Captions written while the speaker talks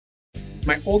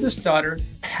My oldest daughter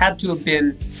had to have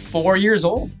been 4 years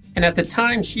old. And at the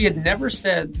time, she had never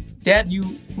said, "Dad,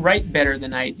 you write better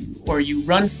than I do," or "You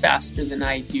run faster than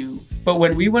I do." But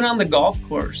when we went on the golf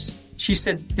course, she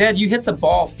said, "Dad, you hit the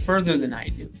ball further than I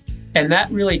do." And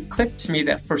that really clicked to me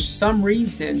that for some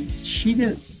reason, she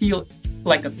didn't feel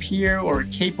like a peer or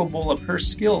capable of her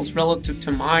skills relative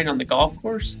to mine on the golf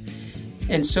course.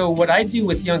 And so what I do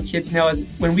with young kids now is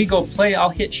when we go play, I'll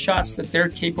hit shots that they're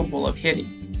capable of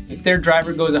hitting. If their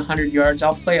driver goes 100 yards,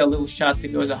 I'll play a little shot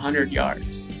that goes 100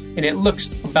 yards. And it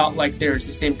looks about like theirs,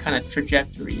 the same kind of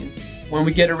trajectory. And when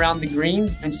we get around the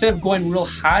greens, instead of going real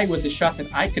high with a shot that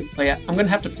I could play at, I'm going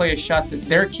to have to play a shot that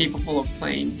they're capable of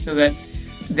playing so that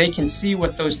they can see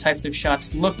what those types of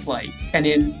shots look like. And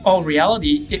in all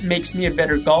reality, it makes me a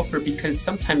better golfer because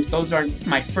sometimes those aren't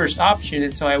my first option.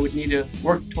 And so I would need to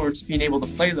work towards being able to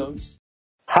play those.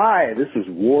 Hi, this is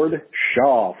Ward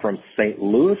Shaw from St.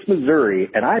 Louis, Missouri,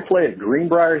 and I play at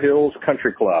Greenbrier Hills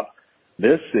Country Club.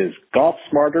 This is Golf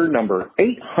Smarter number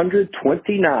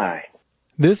 829.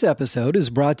 This episode is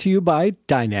brought to you by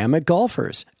Dynamic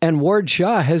Golfers, and Ward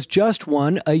Shaw has just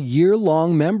won a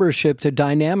year-long membership to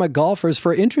Dynamic Golfers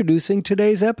for introducing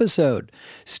today's episode.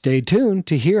 Stay tuned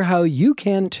to hear how you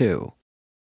can too.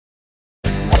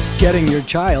 Getting your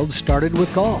child started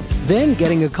with golf, then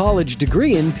getting a college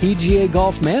degree in PGA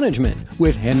Golf Management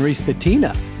with Henry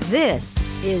Stetina. This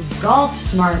is Golf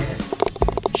Smarter,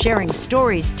 sharing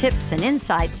stories, tips, and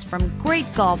insights from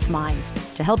great golf minds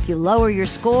to help you lower your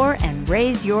score and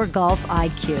raise your golf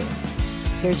IQ.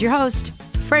 Here's your host,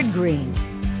 Fred Green.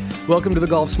 Welcome to the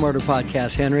Golf Smarter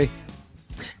podcast, Henry.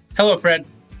 Hello, Fred.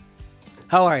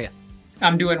 How are you?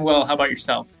 I'm doing well. How about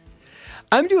yourself?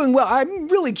 I'm doing well. I'm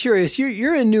really curious.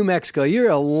 You're in New Mexico. You're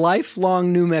a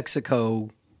lifelong New Mexico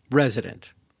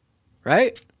resident,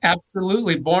 right?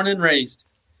 Absolutely. Born and raised.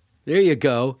 There you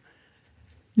go.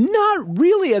 Not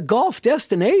really a golf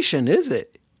destination, is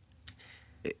it?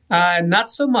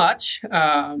 Not so much.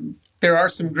 There are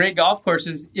some great golf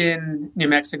courses in New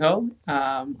Mexico.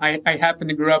 I happen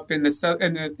to grow up in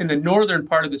the northern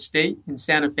part of the state in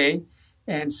Santa Fe.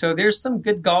 And so there's some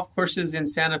good golf courses in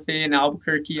Santa Fe and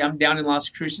Albuquerque. I'm down in Las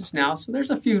Cruces now, so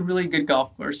there's a few really good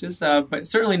golf courses, but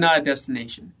certainly not a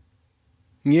destination.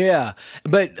 Yeah,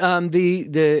 but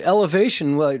the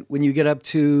elevation, when you get up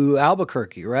to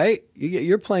Albuquerque, right?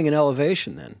 You're playing an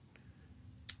elevation then.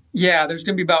 Yeah, there's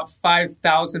going to be about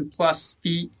 5,000 plus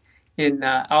feet in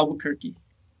Albuquerque.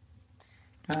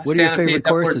 What are your favorite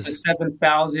courses? To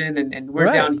 7,000, and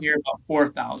we're down here about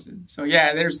 4,000. So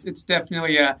yeah, it's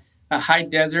definitely a high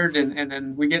desert, and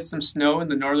then we get some snow in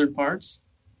the northern parts.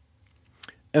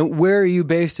 And where are you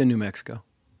based in New Mexico?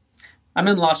 I'm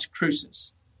in Las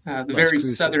Cruces, the very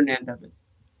southern end of it.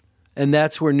 And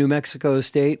that's where New Mexico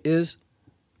State is?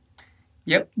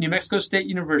 Yep, New Mexico State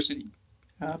University.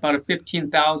 About a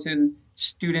 15,000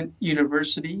 student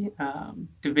university,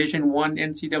 Division I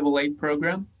NCAA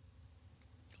program.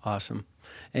 Awesome.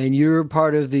 And you're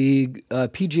part of the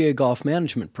PGA Golf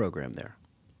Management Program there?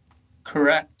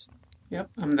 Correct. Yep,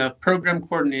 I'm the program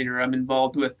coordinator. I'm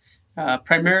involved with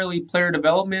primarily player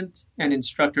development and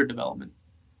instructor development.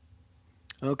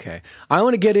 Okay. I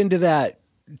want to get into that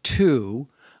too.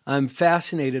 I'm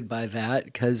fascinated by that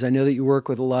because I know that you work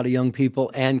with a lot of young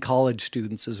people and college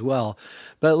students as well.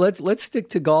 But let's stick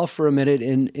to golf for a minute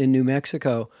in New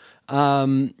Mexico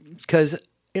because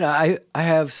I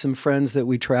have some friends that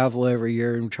we travel every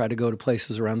year and try to go to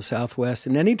places around the Southwest.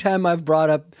 And anytime I've brought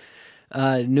up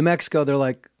New Mexico, they're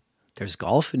like, "There's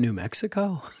golf in New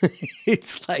Mexico?"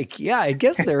 It's like, yeah, I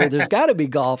guess there's got to be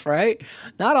golf, right?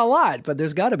 Not a lot, but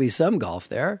there's got to be some golf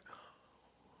there.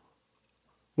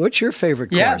 What's your favorite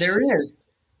course? Yeah, there is.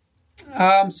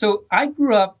 So I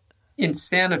grew up in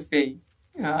Santa Fe.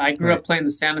 I grew up playing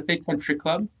the Santa Fe Country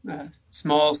Club,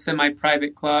 small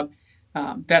semi-private club.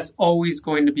 That's always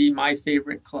going to be my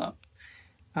favorite club.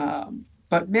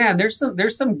 But man,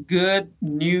 there's some good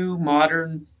new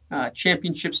modern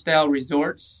championship style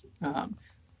resorts.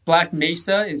 Black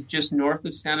Mesa is just north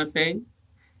of Santa Fe.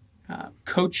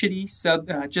 Cochiti,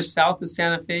 just south of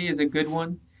Santa Fe, is a good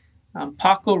one.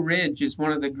 Paco Ridge is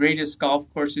one of the greatest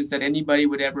golf courses that anybody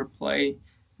would ever play.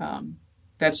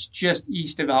 That's just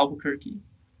east of Albuquerque.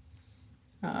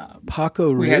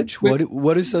 Paco Ridge?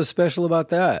 What is so special about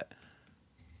that?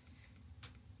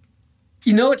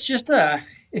 It's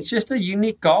just a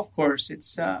unique golf course.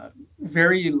 It's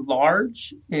very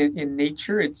large in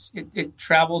nature. It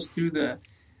travels through the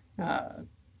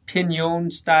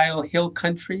Pinon-style hill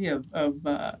country of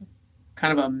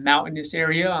kind of a mountainous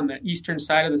area on the eastern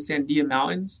side of the Sandia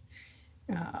Mountains.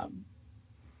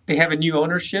 They have a new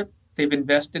ownership. they've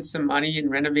invested some money in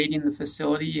renovating the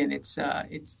facility, and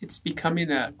it's becoming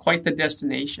quite the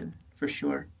destination for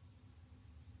sure.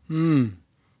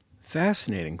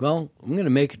 Fascinating. Well, I'm going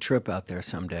to make a trip out there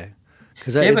someday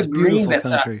because it's a beautiful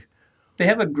country. They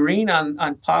have a green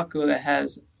on Paco that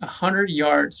has 100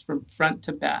 yards from front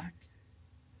to back.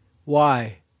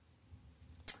 Why?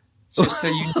 It's just a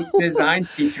unique design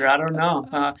feature. I don't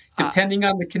know. Depending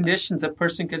on the conditions, a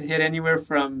person could hit anywhere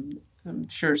from, I'm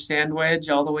sure, sand wedge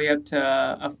all the way up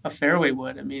to a fairway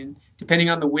wood. I mean, depending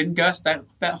on the wind gust,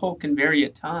 that hole can vary a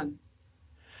ton.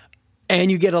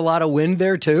 And you get a lot of wind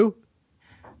there too?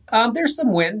 There's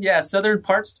some wind, yeah, southern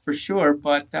parts for sure.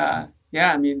 But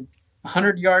yeah, I mean,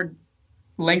 100-yard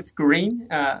length green,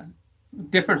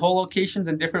 different hole locations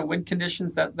and different wind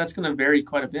conditions, that's going to vary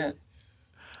quite a bit.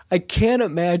 I can't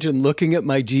imagine looking at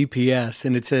my GPS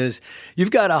and it says,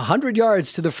 you've got 100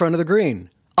 yards to the front of the green,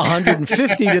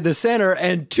 150 to the center,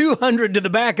 and 200 to the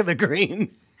back of the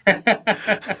green.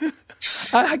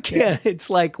 I can't. It's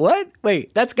like, what?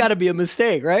 Wait, that's got to be a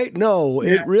mistake, right? No,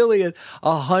 yeah. It really is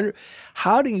 100.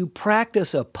 How do you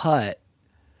practice a putt?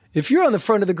 If you're on the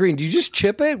front of the green, do you just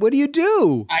chip it? What do you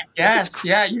do? I guess,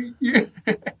 yeah. You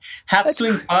half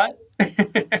swing putt.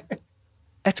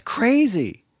 That's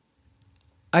crazy.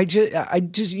 I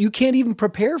just, you can't even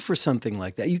prepare for something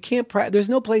like that. You can't. There's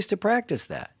no place to practice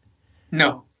that.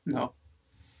 No.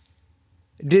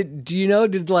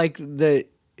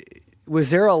 Was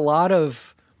there a lot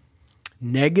of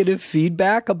negative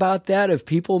feedback about that? If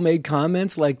people made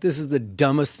comments like, "This is the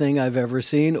dumbest thing I've ever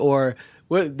seen," or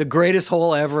 "The greatest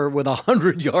hole ever with a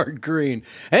 100-yard green,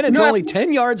 and it's only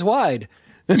 10 yards wide."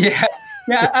 Yeah.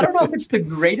 I don't know if it's the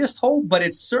greatest hole, but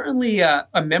it's certainly a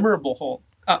memorable hole.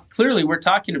 Clearly, we're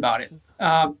talking about it.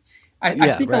 I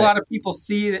think a lot of people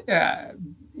see,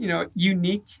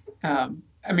 unique.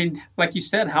 I mean, like you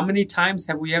said, how many times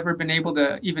have we ever been able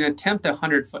to even attempt a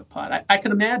 100-foot putt? I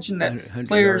can imagine that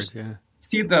players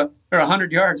see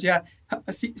 100 yards,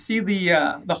 see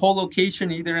the whole location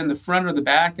either in the front or the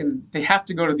back, and they have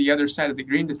to go to the other side of the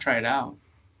green to try it out.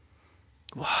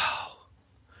 Wow.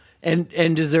 And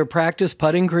is their practice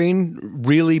putting green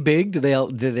really big? Do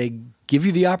they give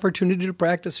you the opportunity to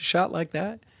practice a shot like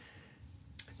that?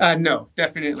 No,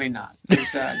 definitely not.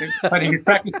 The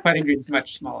practice putting green is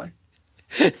much smaller.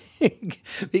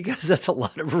 Because that's a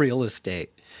lot of real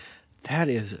estate.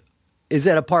 Is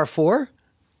that a par 4?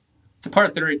 It's a par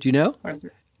 3. Do you know? Par 3.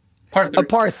 A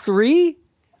par 3?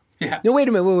 Yeah. No, wait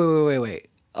a minute. Wait.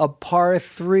 A par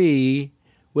 3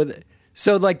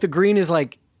 so like the green is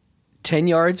like 10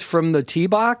 yards from the tee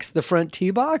box, the front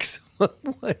tee box?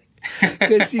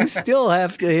 Because you still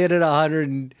have to hit it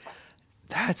 100.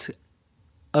 That's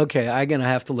okay. I'm going to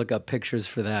have to look up pictures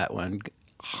for that one.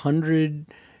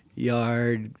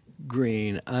 100-yard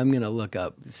green. I'm going to look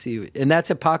up, see. And that's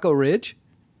at Paco Ridge?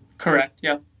 Correct,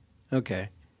 yeah. Okay.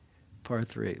 Par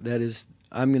 3. That is,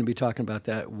 I'm going to be talking about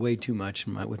that way too much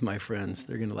with my friends.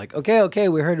 They're going to like, okay,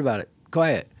 we heard about it.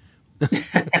 Quiet.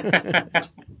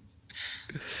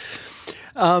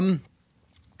 All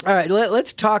right,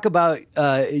 let's talk about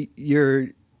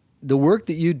the work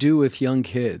that you do with young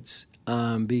kids,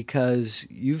 because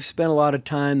you've spent a lot of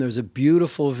time. There's a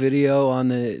beautiful video on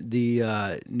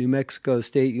the New Mexico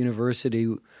State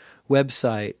University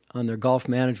website on their Golf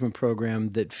Management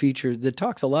Program that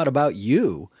talks a lot about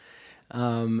you,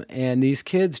 and these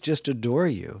kids just adore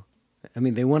you. I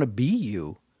mean, they want to be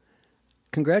you.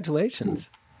 Congratulations.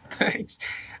 Thanks.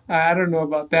 I don't know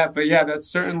about that, but yeah, that's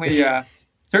certainly a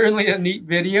neat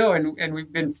video, and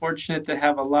we've been fortunate to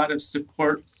have a lot of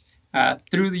support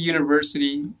through the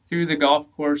university, through the golf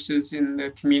courses in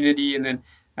the community, and then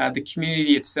the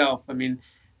community itself. I mean,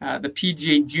 the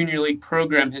PGA Junior League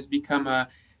program has become a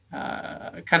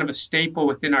kind of a staple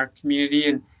within our community,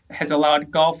 and has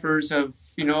allowed golfers of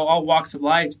all walks of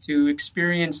life to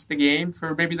experience the game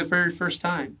for maybe the very first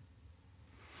time.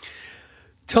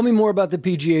 Tell me more about the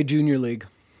PGA Junior League.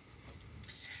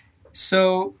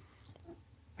 So,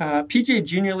 PGA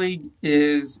Junior League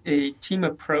is a team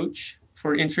approach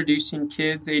for introducing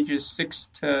kids ages 6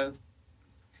 to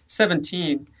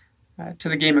 17 to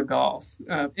the game of golf.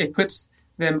 It puts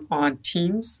them on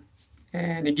teams,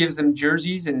 and it gives them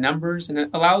jerseys and numbers, and it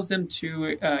allows them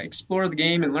to explore the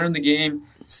game and learn the game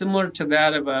similar to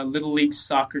that of a Little League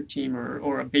soccer team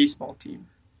or a baseball team.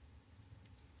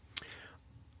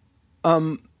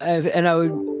 I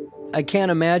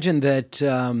can't imagine that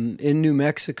in New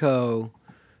Mexico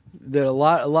that a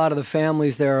lot of the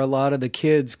families there, a lot of the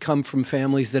kids come from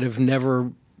families that have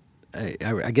never,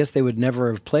 I guess they would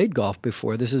never have played golf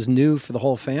before. This is new for the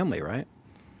whole family, right?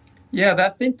 Yeah, I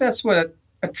think that's what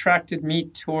attracted me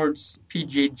towards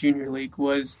PGA Junior League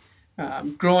was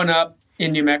growing up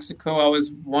in New Mexico, I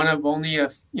was one of only a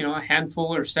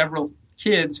handful or several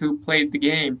kids who played the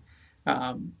game.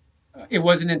 It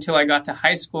wasn't until I got to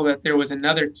high school that there was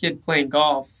another kid playing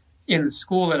golf in the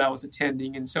school that I was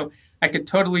attending. And so I could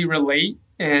totally relate.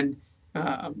 And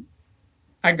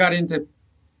I got into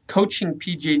coaching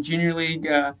PGA Junior League.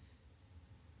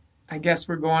 I guess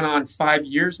we're going on 5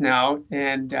 years now.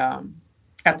 And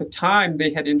at the time,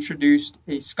 they had introduced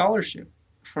a scholarship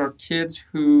for kids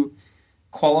who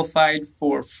qualified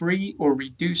for free or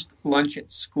reduced lunch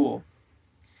at school.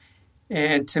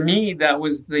 And to me, that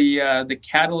was the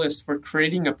catalyst for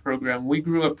creating a program. We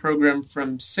grew a program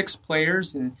from 6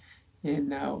 players in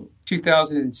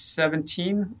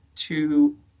 2017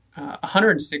 to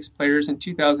 106 players in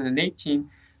 2018,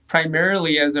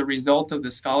 primarily as a result of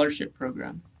the scholarship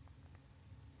program.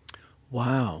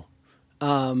 Wow.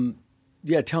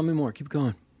 Yeah, tell me more. Keep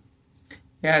going.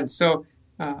 Yeah, and so,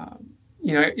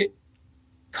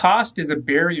 cost is a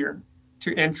barrier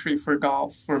to entry for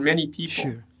golf for many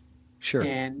people. Sure.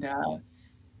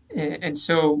 And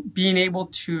so being able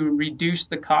to reduce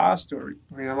the cost, or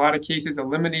in a lot of cases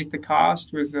eliminate the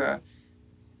cost, was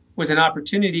an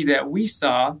opportunity that we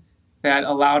saw that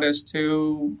allowed us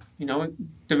to,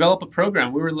 develop a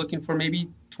program. We were looking for maybe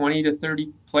 20 to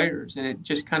 30 players, and it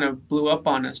just kind of blew up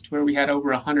on us to where we had over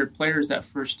 100 players that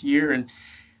first year. And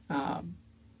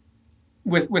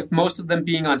with most of them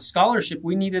being on scholarship,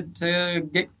 we needed to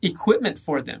get equipment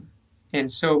for them.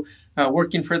 And so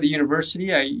working for the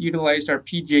university, I utilized our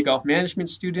PGA Golf Management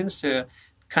students to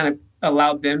kind of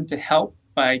allowed them to help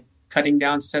by cutting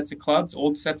down sets of clubs,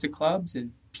 old sets of clubs,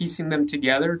 and piecing them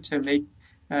together to make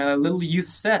little youth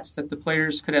sets that the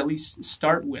players could at least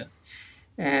start with.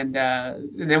 And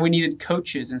then we needed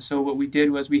coaches. And so what we did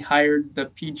was we hired the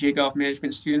PGA Golf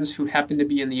Management students who happened to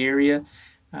be in the area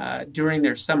during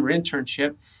their summer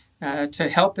internship to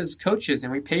help as coaches,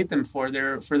 and we paid them for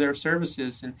their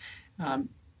services. And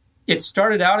it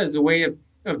started out as a way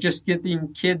of just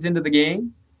getting kids into the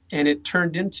game, and it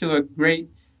turned into a great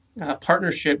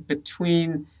partnership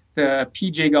between the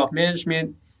PGA Golf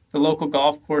Management, the local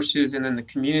golf courses, and then the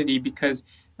community, because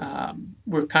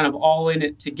we're kind of all in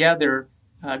it together,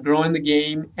 growing the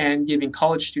game and giving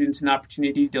college students an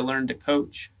opportunity to learn to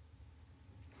coach.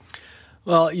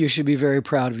 Well, you should be very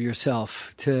proud of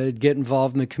yourself to get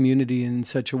involved in the community in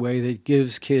such a way that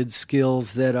gives kids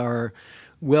skills that are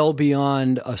well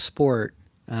beyond a sport.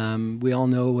 We all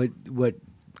know what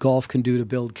golf can do to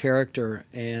build character,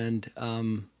 and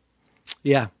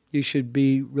you should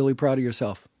be really proud of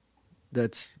yourself.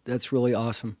 That's really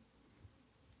awesome.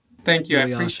 Thank you.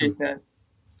 Really I appreciate awesome. that.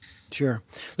 Sure.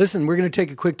 Listen, we're going to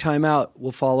take a quick time out.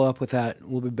 We'll follow up with that.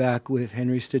 We'll be back with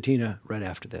Henry Stetina right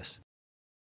after this.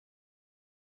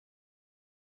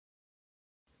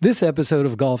 This episode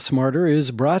of Golf Smarter is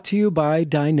brought to you by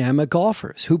Dynamic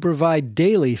Golfers, who provide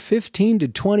daily 15 to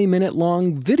 20-minute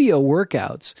long video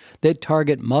workouts that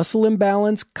target muscle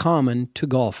imbalance common to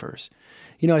golfers.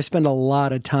 I spend a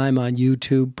lot of time on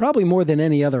YouTube, probably more than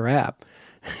any other app.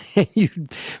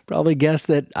 You'd probably guess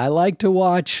that I like to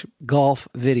watch golf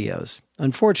videos.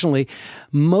 Unfortunately,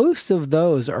 most of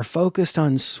those are focused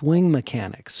on swing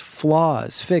mechanics,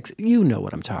 flaws, fixes. You know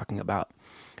what I'm talking about.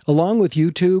 Along with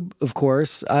YouTube, of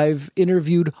course, I've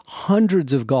interviewed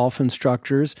hundreds of golf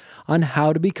instructors on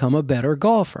how to become a better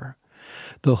golfer.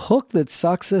 The hook that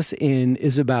sucks us in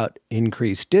is about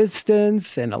increased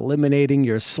distance and eliminating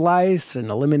your slice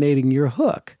and eliminating your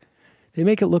hook. They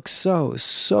make it look so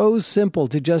simple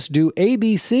to just do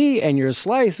ABC and your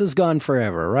slice is gone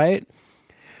forever, right?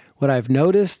 What I've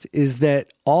noticed is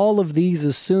that all of these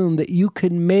assume that you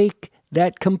can make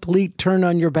that complete turn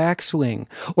on your backswing,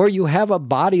 or you have a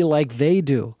body like they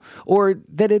do, or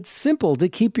that it's simple to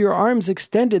keep your arms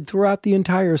extended throughout the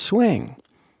entire swing.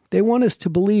 They want us to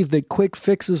believe that quick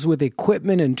fixes with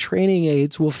equipment and training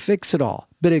aids will fix it all,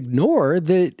 but ignore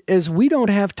that as we don't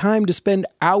have time to spend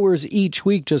hours each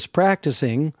week just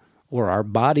practicing, or our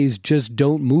bodies just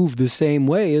don't move the same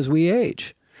way as we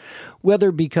age.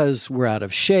 Whether because we're out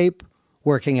of shape,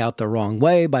 working out the wrong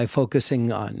way by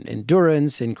focusing on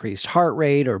endurance, increased heart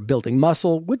rate, or building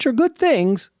muscle, which are good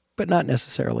things, but not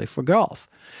necessarily for golf.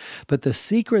 But the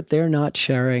secret they're not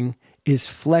sharing is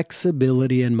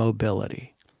flexibility and mobility.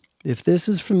 If this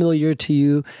is familiar to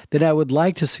you, then I would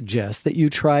like to suggest that you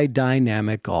try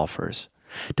Dynamic Golfers.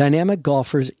 Dynamic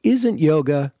Golfers isn't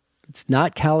yoga. It's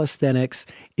not calisthenics.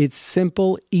 It's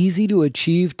simple, easy to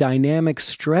achieve dynamic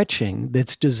stretching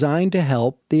that's designed to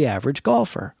help the average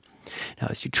golfer. Now,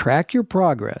 as you track your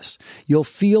progress, you'll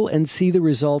feel and see the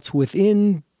results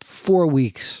within 4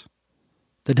 weeks.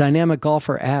 The Dynamic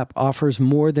Golfer app offers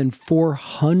more than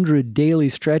 400 daily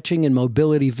stretching and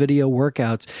mobility video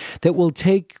workouts that will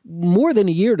take more than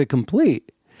a year to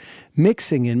complete.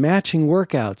 Mixing and matching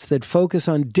workouts that focus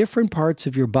on different parts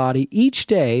of your body each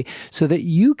day so that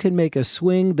you can make a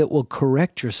swing that will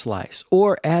correct your slice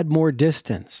or add more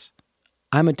distance.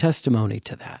 I'm a testimony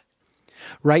to that.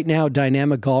 Right now,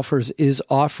 Dynamic Golfers is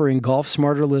offering Golf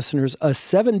Smarter listeners a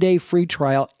 7-day free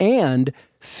trial and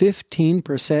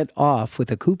 15% off with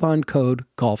a coupon code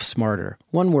GolfSmarter.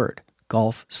 One word,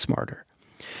 Golf Smarter.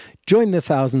 Join the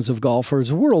thousands of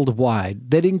golfers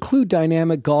worldwide that include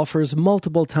Dynamic Golfers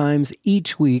multiple times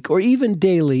each week or even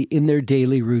daily in their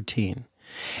daily routine.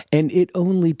 And it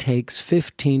only takes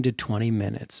 15 to 20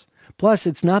 minutes. Plus,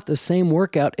 it's not the same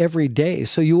workout every day,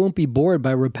 so you won't be bored by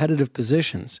repetitive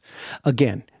positions.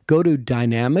 Again, go to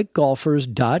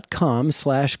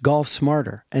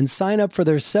dynamicgolfers.com/golfsmarter and sign up for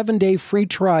their 7-day free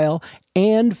trial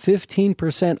and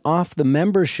 15% off the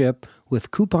membership with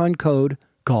coupon code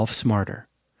GolfSmarter.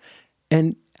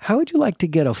 And how would you like to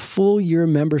get a full year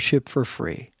membership for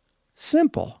free?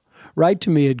 Simple. Write to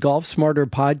me at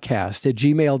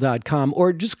golfsmarterpodcast@gmail.com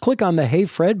or just click on the Hey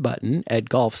Fred button at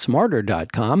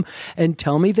golfsmarter.com and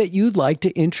tell me that you'd like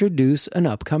to introduce an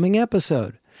upcoming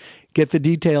episode. Get the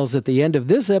details at the end of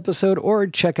this episode or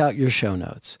check out your show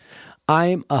notes.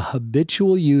 I'm a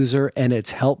habitual user and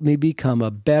it's helped me become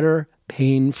a better,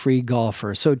 pain-free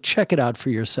golfer. So check it out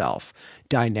for yourself.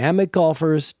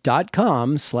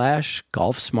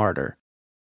 dynamicgolfers.com/golfsmarter.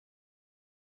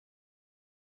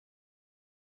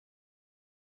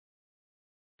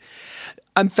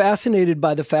 I'm fascinated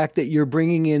by the fact that you're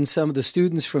bringing in some of the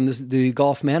students from the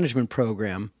golf management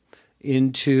program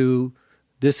into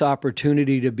this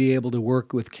opportunity to be able to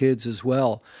work with kids as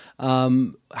well.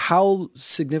 How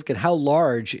significant, how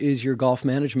large is your golf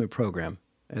management program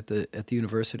at the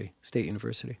university, State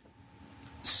University?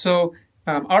 So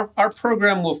our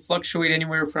program will fluctuate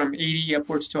anywhere from 80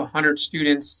 upwards to 100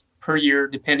 students per year,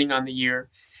 depending on the year.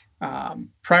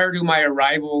 Prior to my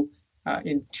arrival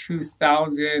in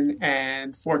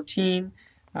 2014,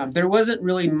 there wasn't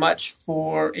really much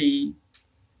for a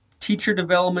teacher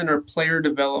development or player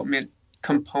development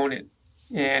component.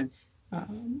 And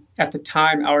at the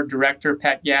time, our director,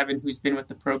 Pat Gavin, who's been with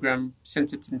the program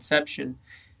since its inception,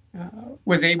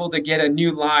 was able to get a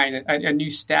new line, a new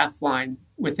staff line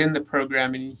within the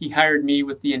program. And he hired me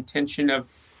with the intention of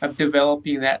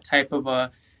developing that type of a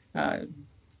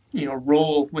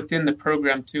role within the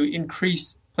program to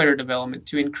increase player development,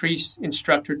 to increase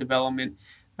instructor development.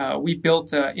 We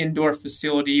built an indoor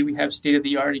facility. We have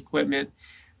state-of-the-art equipment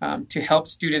to help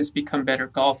students become better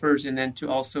golfers and then to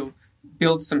also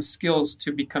build some skills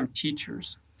to become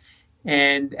teachers.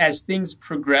 And as things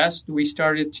progressed, we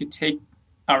started to take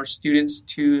our students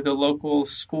to the local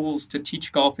schools to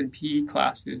teach golf and PE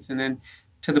classes, and then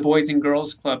to the Boys and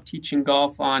Girls Club teaching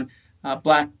golf on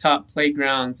blacktop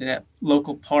playgrounds and at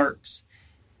local parks.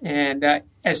 And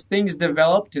as things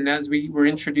developed and as we were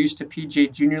introduced to PGA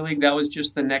Junior League, that was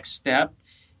just the next step.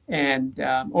 And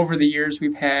over the years,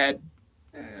 we've had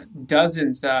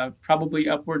dozens, probably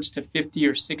upwards to 50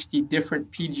 or 60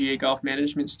 different PGA golf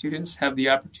management students have the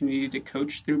opportunity to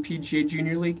coach through PGA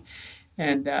Junior League.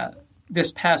 And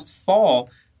this past fall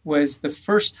was the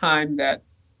first time that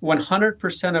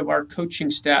 100% of our coaching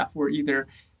staff were either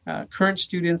current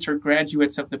students or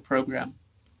graduates of the program,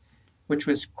 which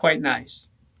was quite nice.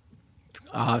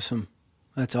 Awesome.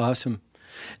 That's awesome.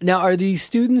 Now, are these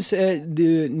students at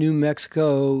the New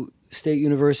Mexico State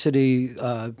University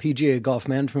PGA Golf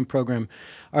Management Program,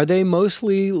 are they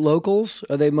mostly locals?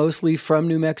 Are they mostly from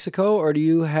New Mexico? Or do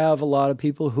you have a lot of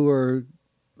people who are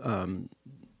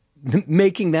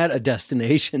making that a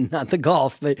destination, not the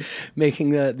golf, but making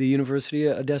the university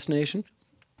a destination?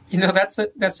 You know,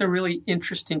 that's a really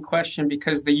interesting question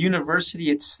because the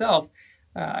university itself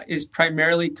is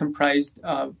primarily comprised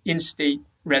of in-state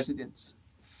residents.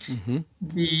 Mm-hmm.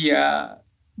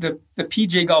 The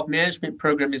PGA Golf Management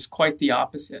Program is quite the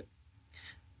opposite.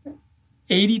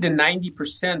 80 to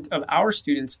 90% of our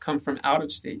students come from out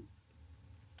of state.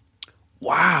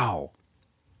 Wow.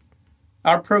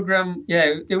 Our program,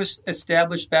 it was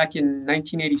established back in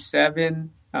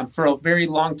 1987. For a very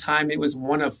long time, it was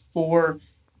one of 4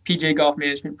 PGA Golf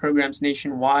Management programs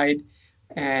nationwide.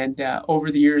 And over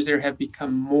the years, there have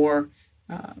become more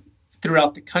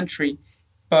throughout the country.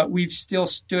 But we've still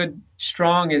stood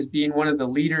strong as being one of the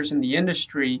leaders in the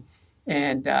industry.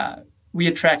 And we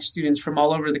attract students from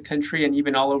all over the country and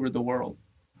even all over the world.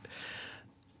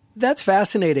 That's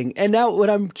fascinating. And now what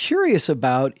I'm curious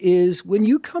about is when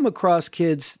you come across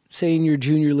kids, say in your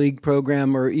junior league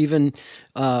program or even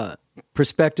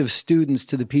prospective students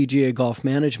to the PGA Golf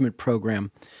Management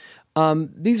Program.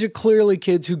 These are clearly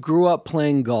kids who grew up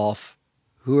playing golf,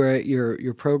 who are at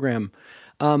your program.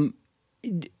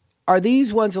 Are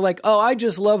these ones like, oh, I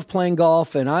just love playing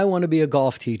golf and I want to be a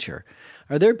golf teacher?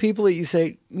 Are there people that you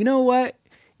say, you know what?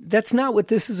 That's not what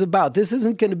this is about. This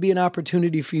isn't going to be an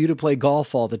opportunity for you to play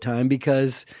golf all the time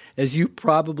because, as you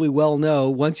probably well know,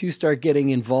 once you start getting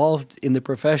involved in the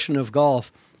profession of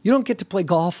golf, you don't get to play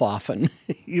golf often,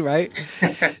 right?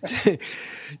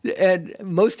 And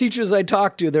most teachers I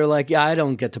talk to, they're like, yeah, I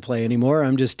don't get to play anymore.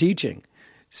 I'm just teaching.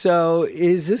 So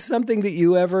is this something that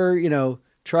you ever,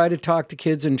 try to talk to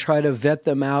kids and try to vet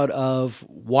them out of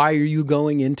why are you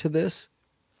going into this?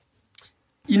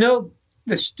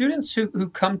 The students who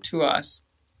come to us,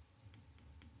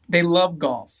 they love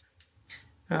golf.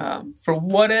 For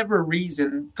whatever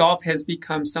reason, golf has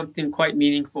become something quite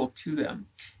meaningful to them,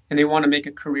 and they want to make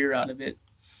a career out of it.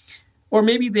 Or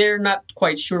maybe they're not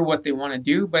quite sure what they want to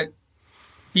do, but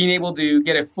being able to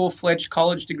get a full-fledged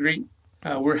college degree,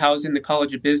 we're housed in the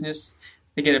College of Business.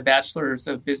 They get a bachelor's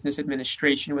of business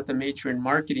administration with a major in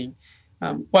marketing,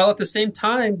 while at the same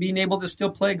time being able to still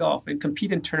play golf and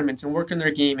compete in tournaments and work in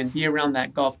their game and be around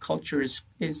that golf culture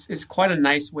is quite a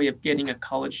nice way of getting a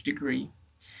college degree.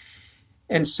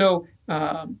 And so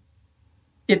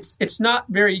it's not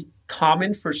very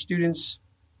common for students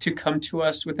to come to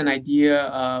us with an idea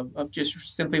of just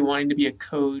simply wanting to be a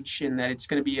coach and that it's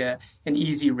going to be an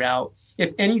easy route.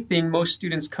 If anything, most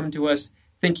students come to us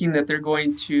thinking that they're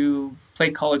going to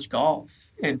play college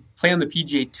golf and play on the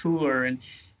PGA Tour and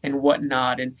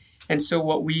whatnot. And so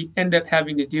what we end up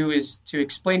having to do is to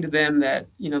explain to them that,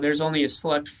 there's only a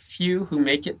select few who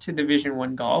make it to Division I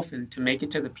golf and to make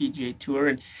it to the PGA Tour.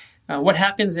 And what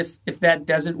happens if that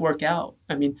doesn't work out?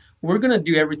 I mean, we're going to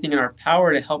do everything in our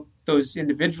power to help those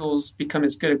individuals become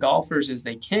as good a golfers as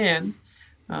they can.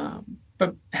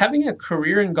 But having a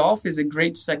career in golf is a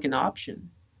great second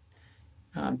option.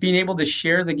 Being able to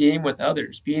share the game with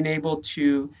others, being able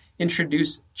to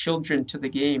introduce children to the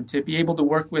game, to be able to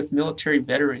work with military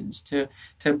veterans, to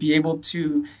be able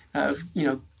to,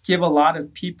 give a lot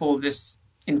of people this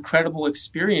incredible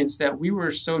experience that we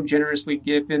were so generously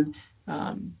given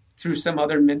through some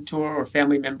other mentor or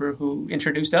family member who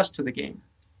introduced us to the game.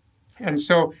 And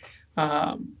so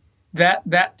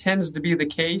that tends to be the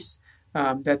case,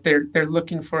 that they're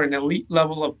looking for an elite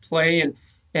level of play,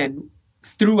 and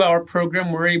through our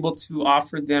program, we're able to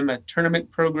offer them a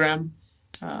tournament program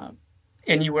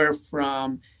anywhere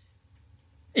from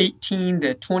 18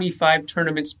 to 25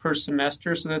 tournaments per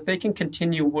semester so that they can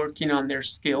continue working on their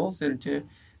skills and to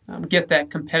get that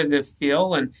competitive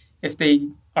feel. And if they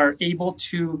are able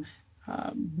to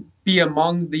be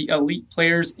among the elite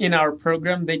players in our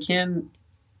program, they can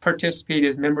participate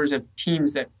as members of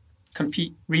teams that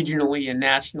compete regionally and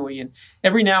nationally. And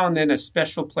every now and then a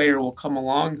special player will come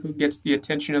along who gets the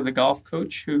attention of the golf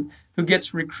coach who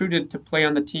gets recruited to play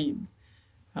on the team.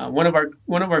 One of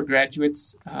our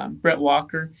graduates, Brett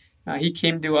Walker, he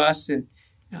came to us and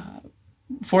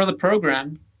for the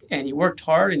program, and he worked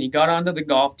hard and he got onto the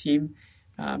golf team.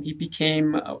 He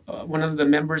became one of the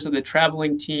members of the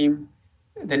traveling team,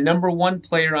 the number one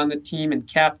player on the team and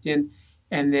captain.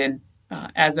 And then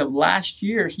as of last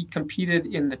year, he competed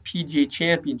in the PGA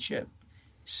Championship.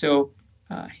 So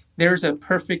there's a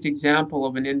perfect example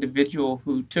of an individual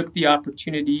who took the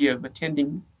opportunity of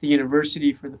attending the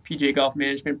university for the PGA Golf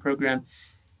Management Program,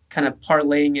 kind of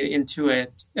parlaying it into a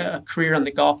career on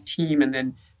the golf team, and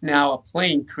then now a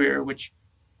playing career, which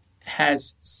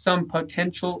has some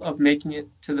potential of making it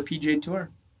to the PGA Tour.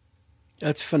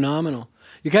 That's phenomenal.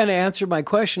 You kind of answered my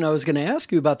question. I was going to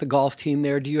ask you about the golf team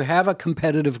there. Do you have a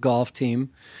competitive golf team?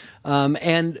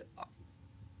 And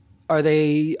are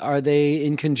they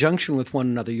in conjunction with one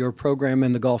another, your program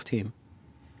and the golf team?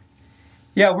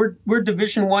 Yeah, we're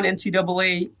Division I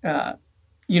NCAA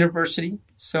university,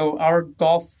 so our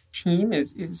golf team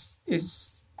is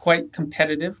quite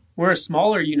competitive. We're a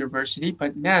smaller university,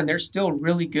 but man, they're still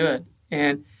really good.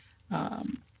 And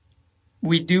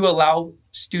we do allow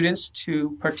students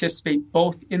to participate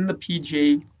both in the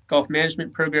PGA Golf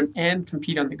Management Program and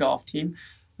compete on the golf team.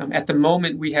 At the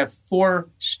moment, we have 4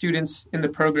 students in the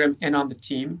program and on the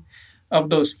team. Of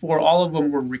those 4, all of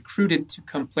them were recruited to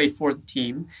come play for the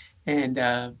team. And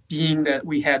being that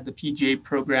we had the PGA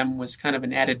program was kind of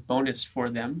an added bonus for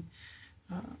them.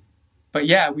 But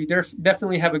yeah, we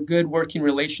definitely have a good working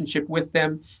relationship with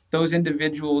them. Those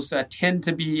individuals tend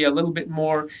to be a little bit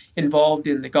more involved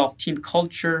in the golf team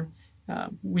culture.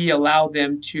 We allow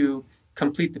them to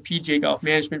complete the PGA Golf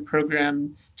Management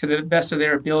Program to the best of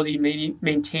their ability,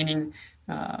 maintaining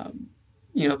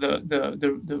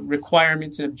the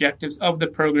requirements and objectives of the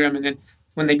program. And then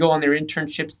when they go on their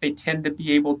internships, they tend to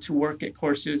be able to work at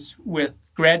courses with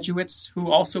graduates who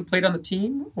also played on the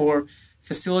team, or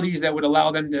facilities that would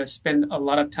allow them to spend a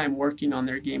lot of time working on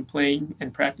their game, playing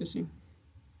and practicing.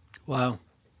 Wow,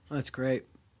 that's great.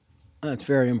 That's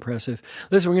very impressive.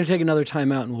 Listen, we're going to take another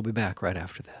time out, and we'll be back right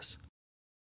after this.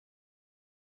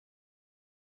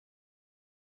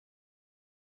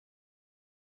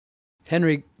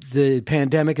 Henry, the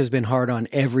pandemic has been hard on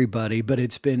everybody, but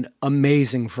it's been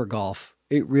amazing for golf.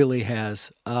 It really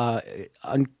has.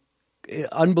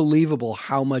 Unbelievable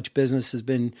how much business has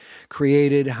been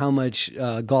created, how much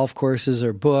golf courses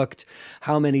are booked,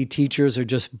 how many teachers are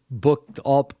just booked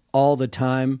up all the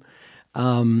time.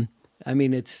 I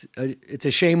mean, it's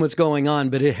a shame what's going on,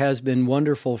 but it has been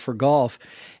wonderful for golf.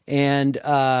 And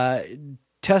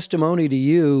testimony to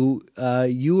you,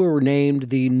 you were named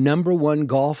the #1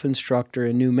 golf instructor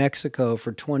in New Mexico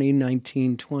for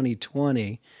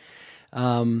 2019-2020.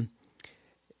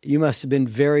 You must have been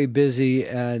very busy,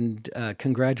 and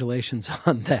congratulations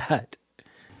on that.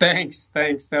 Thanks.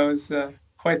 That was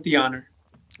quite the honor.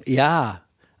 Yeah.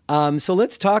 So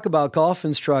let's talk about golf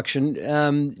instruction.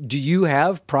 Do you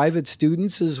have private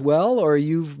students as well, or are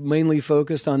you mainly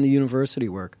focused on the university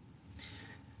work?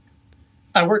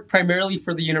 I work primarily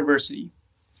for the university.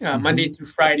 Monday through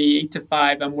Friday, 8 to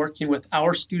 5, I'm working with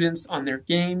our students on their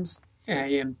games. I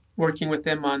am working with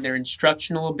them on their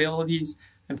instructional abilities.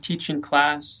 I'm teaching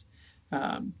class,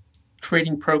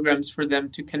 creating programs for them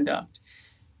to conduct.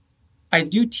 I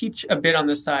do teach a bit on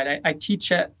the side. I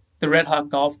teach at the Red Hawk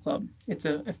Golf Club. It's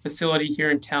a facility here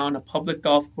in town, a public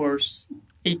golf course,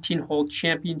 18-hole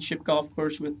championship golf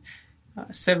course with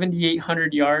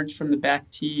 7,800 yards from the back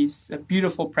tees, a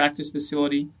beautiful practice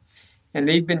facility. And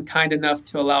they've been kind enough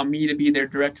to allow me to be their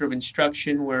director of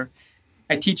instruction, where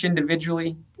I teach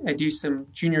individually. I do some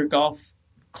junior golf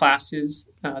classes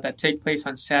that take place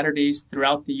on Saturdays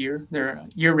throughout the year. They're a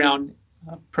year-round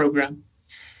program.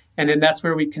 And then that's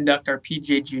where we conduct our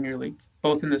PGA Junior League,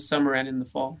 both in the summer and in the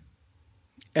fall.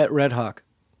 At Red Hawk?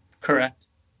 Correct.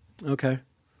 Okay.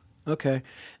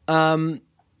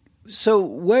 So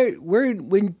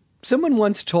when someone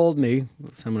once told me,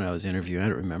 someone I was interviewing, I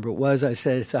don't remember what it was, I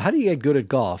said, so how do you get good at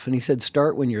golf? And he said,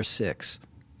 start when you're 6.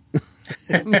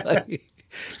 Like,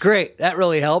 great. That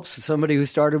really helps. Somebody who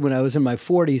started when I was in my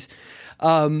 40s.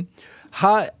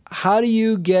 How do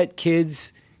you get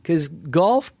kids, because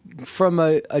golf from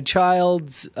a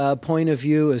child's point of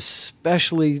view,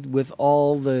 especially with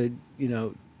all the,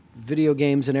 video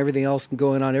games and everything else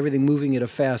going on, everything moving at a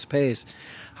fast pace,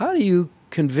 how do you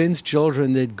convince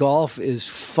children that golf is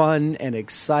fun and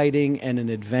exciting and an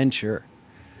adventure?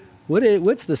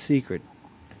 What's the secret?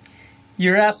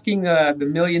 You're asking the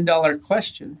 $1 million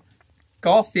question.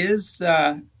 Golf is,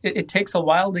 it takes a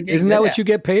while to get Isn't good that what at. you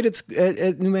get paid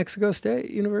at New Mexico State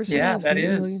University? Yeah, that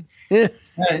is.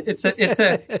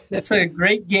 It's a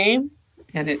great game,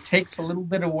 and it takes a little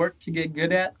bit of work to get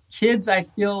good at. Kids, I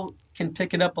feel, can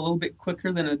pick it up a little bit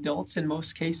quicker than adults in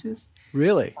most cases.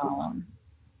 Really?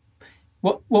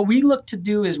 What we look to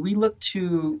do is we look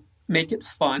to make it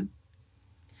fun.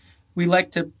 We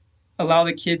like to allow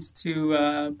the kids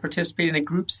to participate in a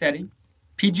group setting.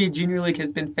 PGA Junior League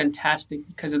has been fantastic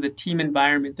because of the team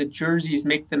environment. The jerseys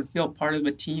make them feel part of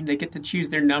a team. They get to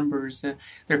choose their numbers.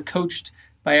 They're coached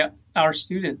by our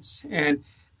students. And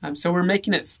so we're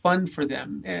making it fun for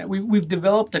them. We've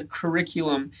developed a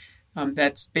curriculum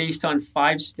that's based on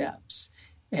 5 steps.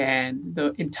 And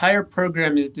the entire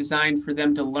program is designed for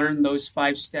them to learn those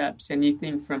 5 steps.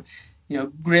 Anything from,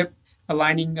 grip,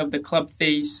 aligning of the club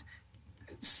face,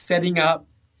 setting up,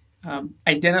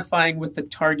 identifying with the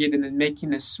target, and then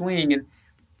making a swing.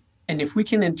 And if we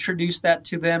can introduce that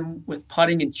to them with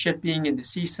putting and chipping and to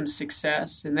see some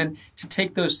success, and then to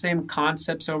take those same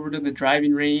concepts over to the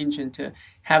driving range and to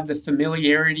have the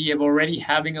familiarity of already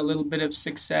having a little bit of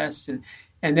success, and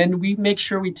then we make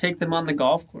sure we take them on the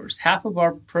golf course. Half of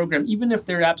our program, even if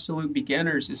they're absolute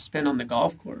beginners, is spent on the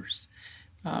golf course,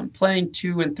 playing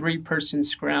 2 and 3 person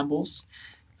scrambles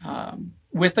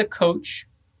with a coach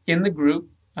in the group,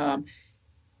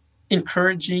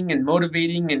 encouraging and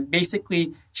motivating and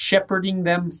basically shepherding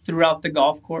them throughout the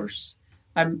golf course.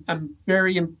 I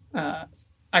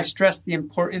stress the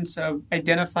importance of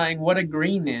identifying what a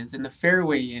green is and the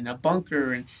fairway and a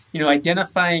bunker, and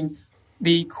identifying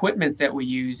the equipment that we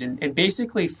use, and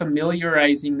basically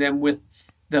familiarizing them with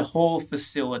the whole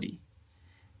facility.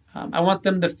 I want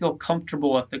them to feel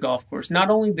comfortable at the golf course,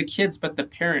 not only the kids, but the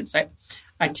parents. I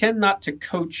tend not to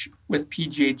coach with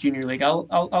PGA Junior League.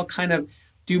 I'll kind of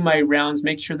do my rounds,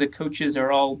 make sure the coaches are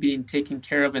all being taken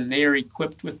care of and they are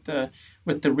equipped with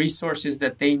the resources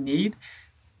that they need.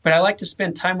 But I like to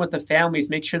spend time with the families,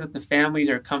 make sure that the families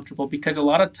are comfortable, because a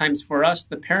lot of times for us,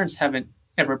 the parents haven't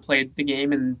ever played the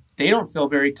game and they don't feel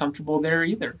very comfortable there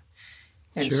either.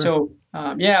 And so,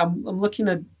 I'm looking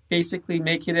to basically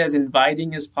make it as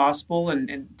inviting as possible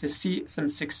and to see some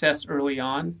success early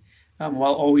on,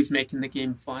 while always making the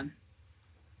game fun.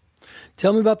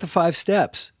 Tell me about the 5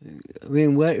 steps. I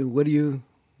mean, what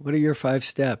are your 5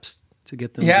 steps to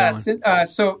get them going?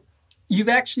 So you've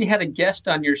actually had a guest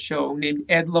on your show named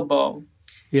Ed LeBeau,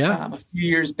 a few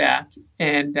years back,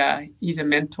 and he's a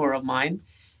mentor of mine,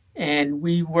 and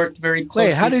we worked very closely.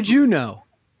 Wait, how did you know?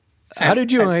 How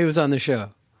did you know he was on the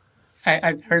show?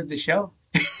 I've heard the show.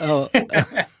 Oh,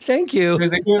 thank you.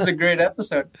 It was a great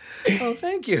episode. Oh,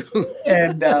 thank you.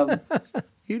 And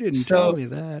you didn't tell me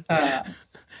that.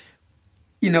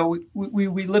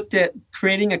 We looked at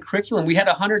creating a curriculum. We had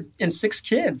 106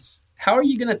 kids. How are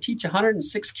you going to teach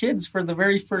 106 kids for the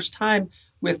very first time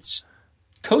with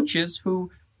coaches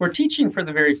who were teaching for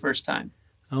the very first time?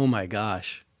 Oh my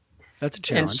gosh. That's a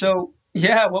challenge. And so,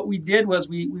 what we did was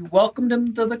we welcomed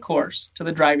them to the course, to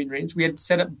the driving range. We had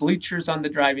set up bleachers on the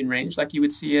driving range like you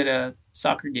would see at a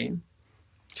soccer game.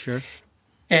 Sure.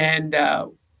 And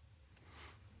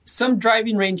some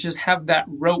driving ranges have that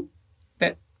rope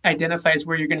that identifies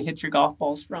where you're going to hit your golf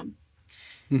balls from.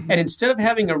 Mm-hmm. And instead of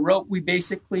having a rope, we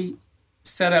basically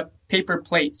set up paper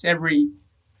plates every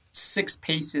 6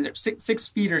 paces, or 6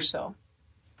 feet or so.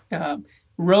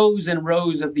 Rows and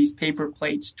rows of these paper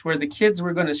plates to where the kids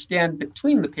were going to stand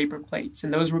between the paper plates,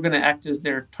 and those were going to act as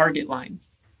their target line.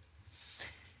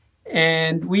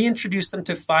 And we introduced them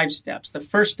to 5 steps. The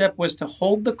first step was to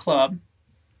hold the club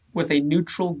with a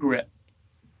neutral grip,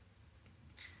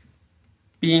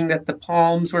 being that the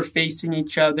palms were facing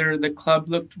each other, the club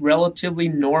looked relatively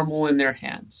normal in their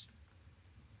hands.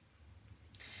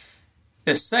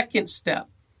 The second step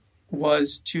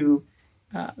was to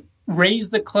raise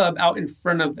the club out in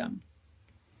front of them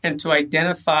and to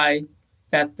identify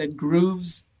that the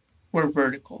grooves were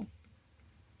vertical.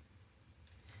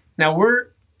 Now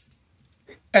we're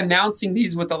announcing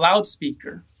these with a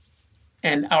loudspeaker,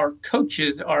 and our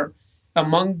coaches are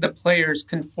among the players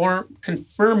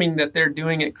confirming that they're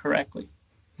doing it correctly.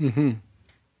 Mm-hmm.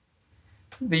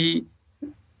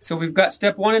 So we've got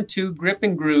step 1 and 2, grip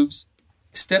and grooves.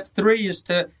 Step 3 is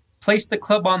to place the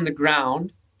club on the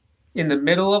ground in the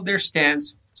middle of their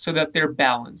stance so that they're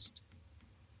balanced,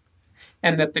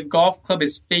 and that the golf club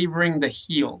is favoring the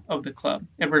heel of the club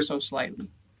ever so slightly.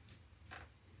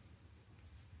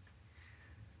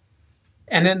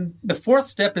 And then the 4th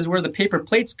step is where the paper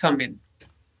plates come in.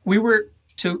 We were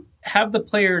to have the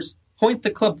players point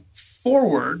the club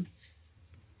forward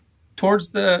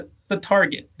towards the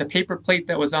target, the paper plate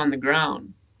that was on the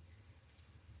ground,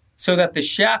 so that the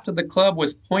shaft of the club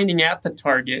was pointing at the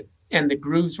target and the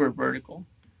grooves were vertical.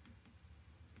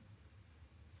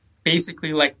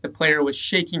 Basically like the player was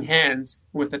shaking hands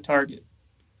with the target.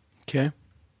 Okay.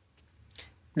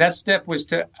 That step was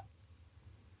to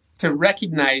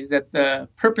recognize that the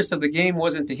purpose of the game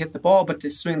wasn't to hit the ball, but to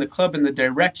swing the club in the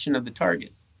direction of the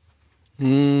target.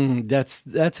 That's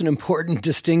an important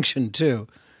distinction too.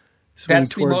 Swing that's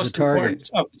towards the most important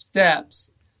of the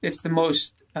steps. It's the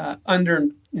most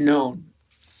underknown.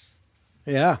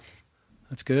 Yeah,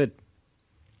 that's good.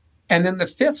 And then the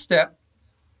 5th step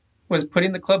was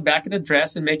putting the club back in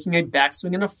address and making a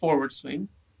backswing and a forward swing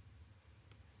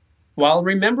while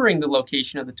remembering the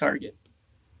location of the target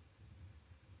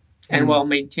and while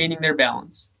maintaining their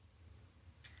balance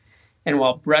and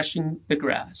while brushing the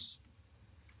grass.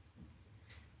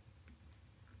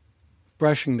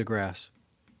 Brushing the grass.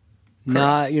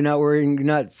 You're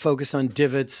not focused on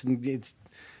divots and it's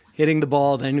hitting the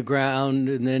ball, then the ground,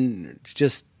 and then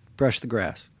just brush the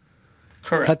grass.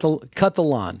 Correct. Cut the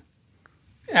lawn.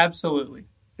 Absolutely.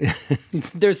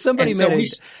 There's somebody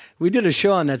we did a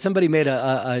show on that. Somebody made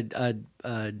a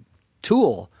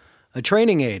tool, a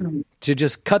training aid to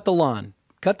just cut the lawn.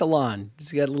 Cut the lawn.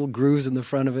 It's got little grooves in the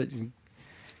front of it.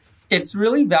 It's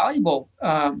really valuable.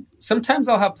 Sometimes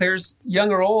I'll have players,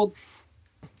 young or old,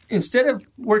 instead of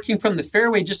working from the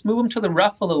fairway, just move them to the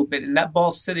rough a little bit, and that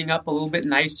ball's sitting up a little bit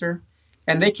nicer.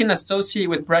 And they can associate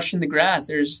with brushing the grass.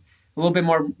 There's a little bit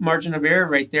more margin of error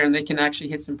right there, and they can actually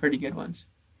hit some pretty good ones.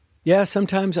 Yeah,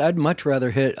 sometimes I'd much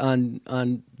rather hit on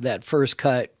that first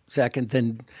cut second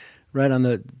than right on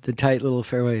the tight little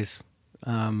fairways.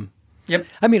 Yep.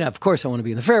 I mean, of course I want to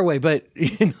be in the fairway, but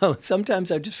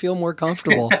sometimes I just feel more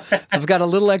comfortable if I've got a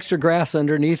little extra grass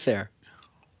underneath there.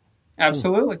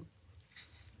 Absolutely.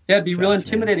 Yeah, it'd be real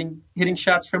intimidating hitting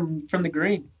shots from the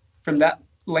green, from that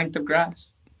length of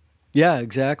grass. Yeah,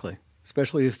 exactly.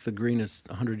 Especially if the green is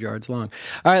 100 yards long.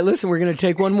 All right, listen, we're going to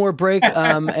take one more break,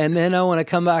 and then I want to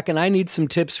come back, and I need some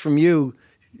tips from you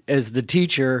as the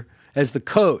teacher, as the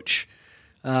coach,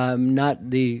 not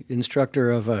the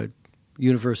instructor of a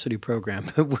university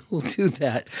program. We'll do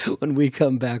that when we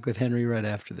come back with Henry right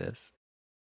after this.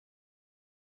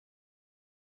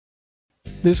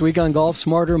 This week on Golf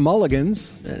Smarter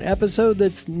Mulligans, an episode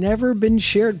that's never been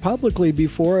shared publicly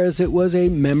before, as it was a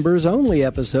members-only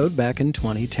episode back in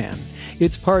 2010.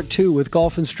 It's part 2 with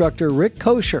golf instructor Rick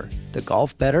Koscher, the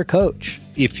Golf Better coach.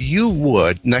 If you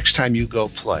would, next time you go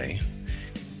play,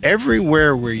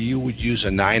 everywhere where you would use a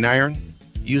 9-iron,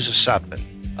 use a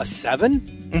 7. A 7?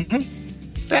 Mm-hmm.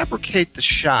 Fabricate the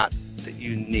shot that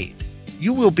you need.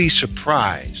 You will be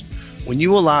surprised when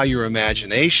you allow your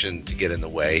imagination to get in the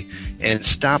way and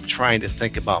stop trying to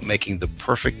think about making the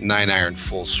perfect 9-iron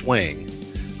full swing,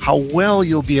 how well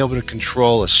you'll be able to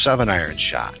control a 7-iron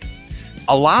shot.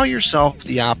 Allow yourself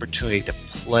the opportunity to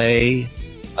play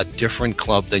a different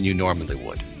club than you normally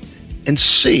would and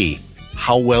see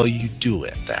how well you do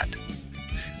at that.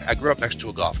 I grew up next to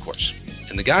a golf course,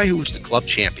 and the guy who was the club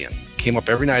champion came up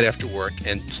every night after work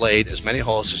and played as many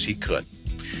holes as he could.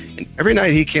 And every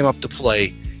night he came up to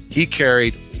play, he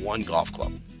carried one golf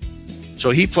club.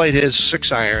 So he played his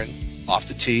 6-iron off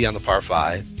the tee on the par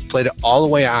 5, played it all the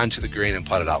way onto the green and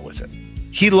putted out with it.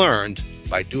 He learned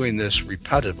by doing this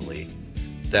repetitively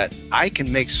that I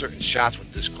can make certain shots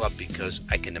with this club because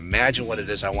I can imagine what it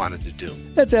is I wanted to do.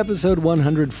 That's episode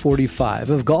 145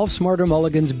 of Golf Smarter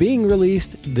Mulligans, being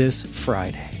released this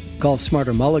Friday. Golf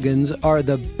Smarter Mulligans are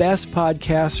the best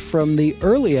podcasts from the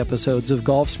early episodes of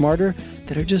Golf Smarter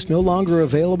that are just no longer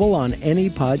available on any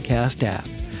podcast app.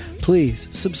 Please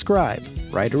subscribe,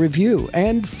 write a review,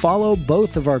 and follow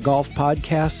both of our golf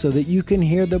podcasts so that you can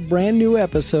hear the brand new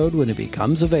episode when it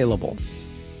becomes available.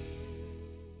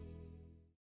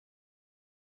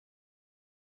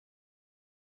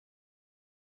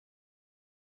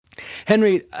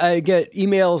 Henry, I get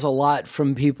emails a lot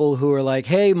from people who are like,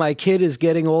 hey, my kid is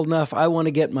getting old enough. I want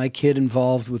to get my kid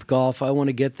involved with golf. I want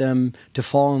to get them to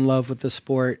fall in love with the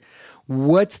sport.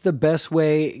 What's the best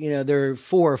way? You know, they're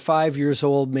 4 or 5 years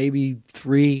old, maybe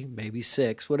 3, maybe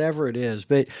 6, whatever it is.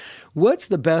 But what's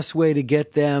the best way to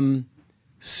get them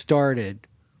started?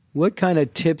 What kind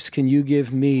of tips can you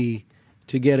give me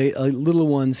to get a little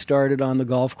one started on the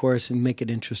golf course and make it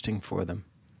interesting for them?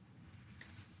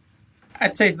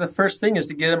 I'd say the first thing is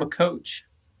to get them a coach.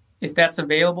 If that's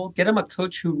available, get them a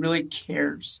coach who really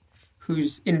cares,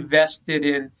 who's invested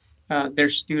in their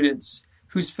students,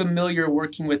 who's familiar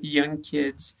working with young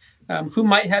kids, who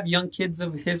might have young kids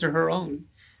of his or her own.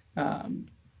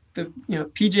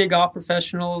 PGA golf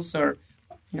professionals are,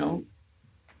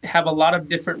 have a lot of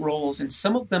different roles, and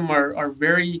some of them are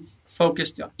very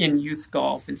focused in youth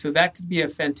golf, and so that could be a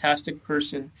fantastic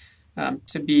person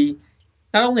to be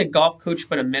not only a golf coach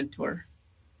but a mentor.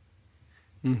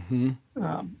 Mm-hmm.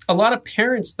 A lot of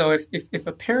parents, though, if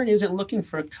a parent isn't looking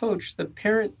for a coach, the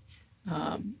parent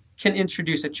can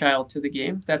introduce a child to the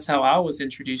game. That's how I was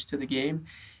introduced to the game.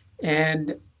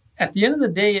 And at the end of the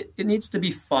day, it needs to be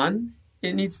fun.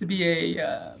 It needs to be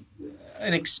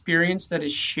an experience that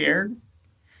is shared.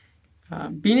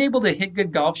 Being able to hit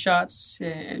good golf shots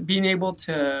and being able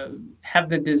to have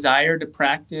the desire to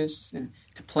practice and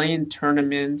to play in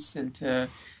tournaments and to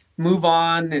move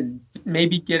on and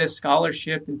maybe get a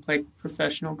scholarship and play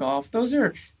professional golf. Those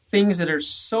are things that are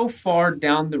so far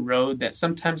down the road that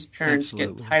sometimes parents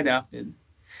get tied up in.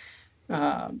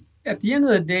 At the end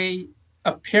of the day,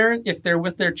 a parent, if they're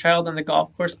with their child on the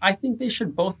golf course, I think they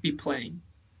should both be playing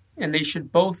and they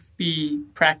should both be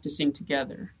practicing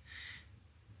together.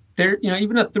 There,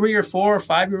 even a 3 or 4 or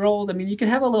 5-year-old, you can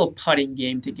have a little putting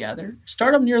game together.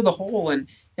 Start them near the hole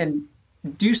and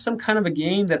do some kind of a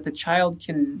game that the child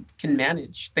can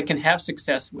manage, that can have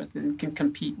success with and can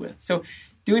compete with. So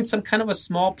doing some kind of a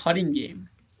small putting game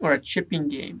or a chipping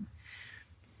game.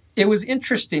 It was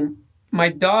interesting.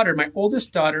 My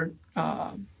oldest daughter,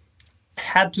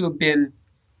 had to have been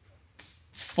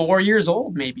 4 years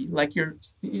old, maybe, like you're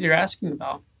asking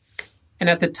about. And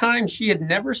at the time, she had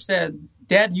never said,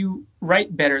 Dad, you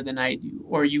write better than I do,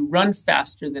 or you run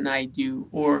faster than I do,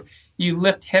 or you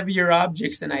lift heavier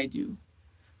objects than I do.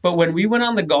 But when we went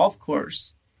on the golf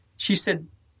course, she said,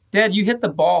 Dad, you hit the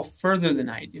ball further than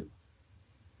I do.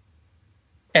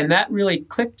 And that really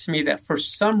clicked to me that for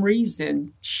some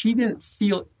reason, she didn't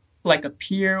feel like a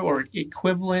peer or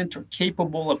equivalent or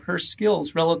capable of her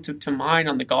skills relative to mine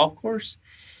on the golf course.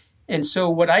 And so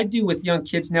what I do with young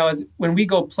kids now is when we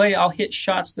go play, I'll hit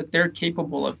shots that they're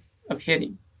capable of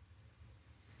hitting.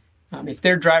 If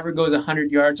their driver goes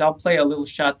 100 yards, I'll play a little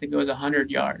shot that goes 100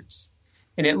 yards.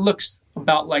 And it looks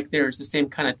about like theirs, the same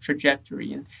kind of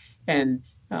trajectory. And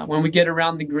when we get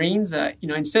around the greens,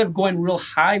 instead of going real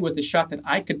high with a shot that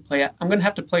I could play, I'm going to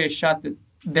have to play a shot that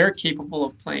they're capable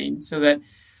of playing so that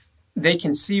they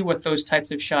can see what those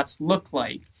types of shots look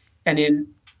like. And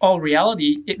in all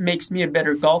reality, it makes me a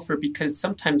better golfer because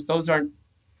sometimes those aren't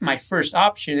my first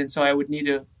option. And so I would need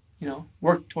to,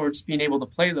 work towards being able to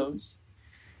play those.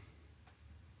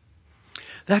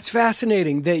 That's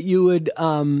fascinating that you would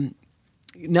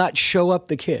not show up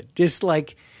the kid. Just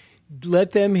like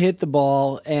let them hit the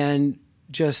ball and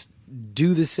just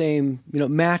do the same,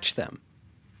 match them,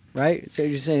 right? So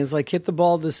you're saying it's like hit the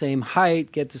ball the same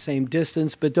height, get the same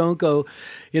distance, but don't go,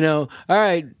 all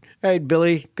right,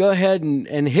 Billy, go ahead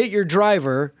and hit your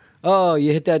driver. Oh,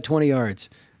 you hit that 20 yards.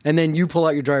 And then you pull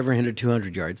out your driver and hit it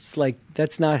 200 yards. It's like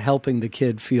that's not helping the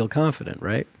kid feel confident,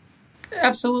 right?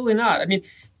 Absolutely not. I mean,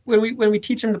 when we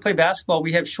teach them to play basketball,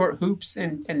 we have short hoops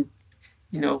and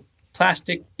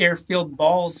plastic air-filled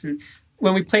balls. And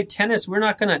when we play tennis, we're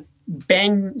not going to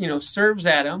bang, serves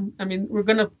at them. I mean, we're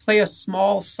going to play a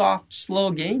small, soft, slow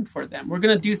game for them. We're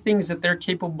going to do things that they're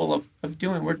capable of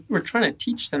doing. We're trying to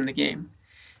teach them the game.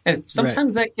 And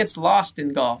sometimes that gets lost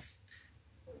in golf.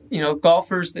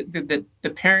 Golfers, that the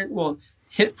parent will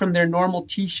hit from their normal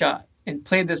tee shot and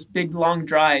play this big, long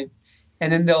drive.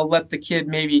 And then they'll let the kid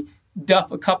maybe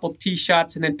duff a couple tee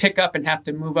shots and then pick up and have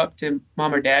to move up to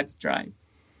mom or dad's drive.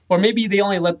 Or maybe they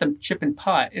only let them chip and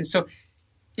putt. And so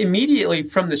immediately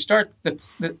from the start,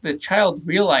 the child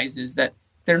realizes that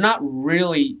they're not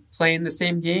really playing the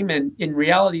same game. And in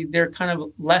reality, they're kind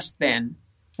of less than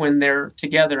when they're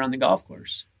together on the golf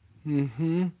course.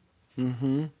 Mm-hmm.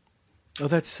 Mm-hmm. Oh,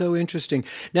 that's so interesting.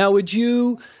 Now, would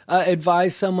you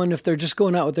advise someone if they're just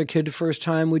going out with their kid the first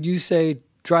time, would you say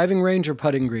driving range or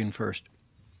putting green first?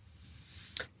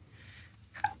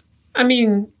 I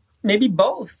mean, maybe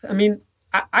both. I mean,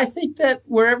 I think that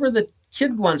wherever the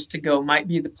kid wants to go might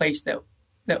be the place that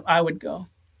I would go.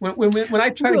 When I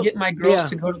try to get my girls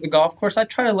to go to the golf course, I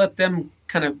try to let them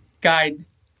kind of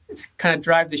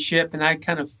drive the ship, and I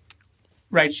kind of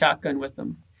ride shotgun with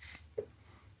them.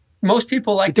 Most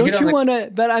people like to get on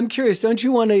the... But I'm curious, don't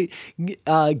you want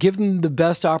to give them the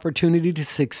best opportunity to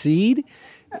succeed?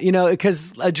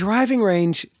 Because a driving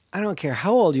range, I don't care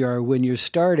how old you are when you're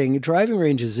starting, a driving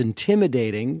range is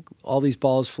intimidating, all these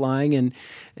balls flying. And,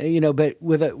 but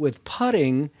with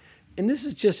putting, and this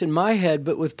is just in my head,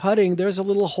 but with putting, there's a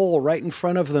little hole right in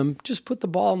front of them. Just put the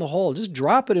ball in the hole. Just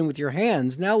drop it in with your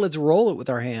hands. Now let's roll it with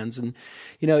our hands. And,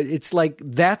 it's like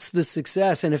that's the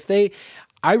success. And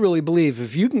I really believe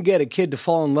if you can get a kid to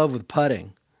fall in love with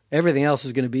putting, everything else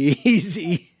is going to be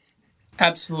easy.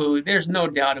 Absolutely. There's no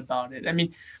doubt about it. I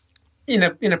mean, in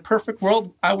a perfect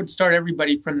world, I would start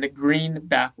everybody from the green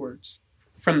backwards,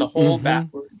 from the hole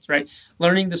backwards, right?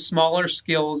 Learning the smaller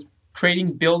skills,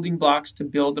 creating building blocks to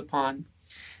build upon.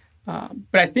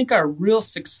 But I think our real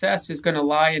success is going to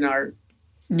lie in our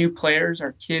new players,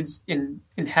 our kids, in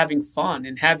having fun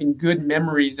and having good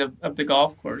memories of the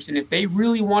golf course. And if they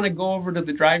really want to go over to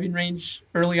the driving range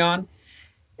early on,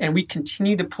 and we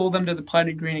continue to pull them to the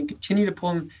putting green and continue to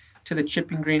pull them to the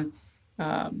chipping green,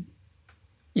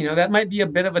 that might be a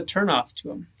bit of a turnoff to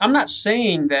them. I'm not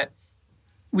saying that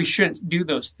we shouldn't do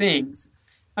those things.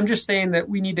 I'm just saying that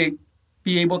we need to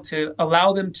be able to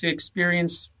allow them to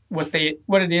experience what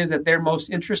it is that they're most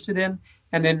interested in,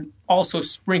 and then also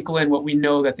sprinkle in what we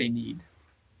know that they need.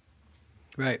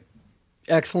 Right.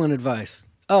 Excellent advice.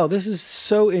 Oh, this is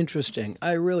so interesting.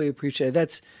 I really appreciate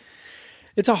it.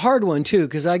 It's a hard one too,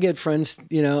 because I get friends,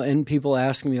 and people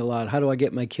asking me a lot, how do I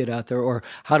get my kid out there? Or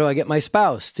how do I get my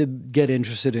spouse to get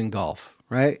interested in golf,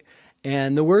 right?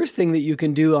 And the worst thing that you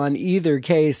can do on either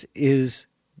case is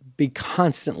be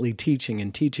constantly teaching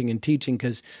and teaching and teaching,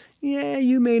 because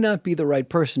you may not be the right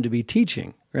person to be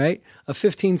teaching, right? A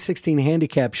 15, 16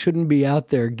 handicap shouldn't be out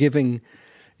there giving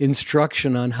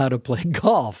instruction on how to play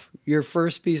golf. Your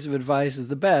first piece of advice is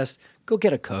the best. Go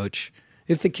get a coach.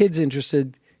 If the kid's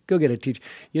interested, go get a teacher.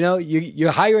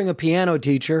 You're hiring a piano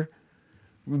teacher.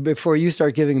 Before you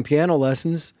start giving piano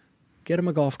lessons, get him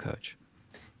a golf coach.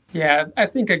 Yeah, I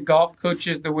think a golf coach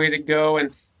is the way to go.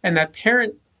 And that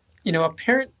parent, a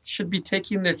parent should be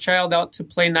taking their child out to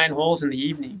play 9 holes in the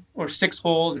evening, or 6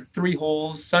 holes, or 3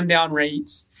 holes, sundown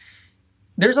rates.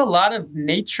 There's a lot of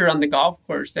nature on the golf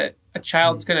course that a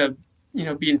child's going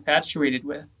to, be infatuated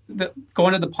with.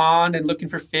 Going to the pond and looking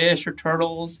for fish or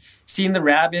turtles, seeing the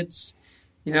rabbits.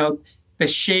 The the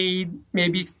shade,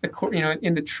 maybe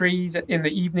in the trees in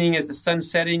the evening as the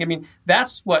sun's setting. I mean,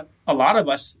 that's what a lot of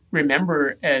us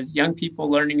remember as young people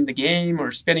learning the game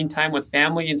or spending time with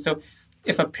family. And so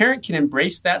if a parent can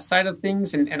embrace that side of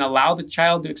things and allow the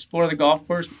child to explore the golf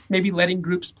course, maybe letting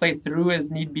groups play through as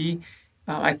need be,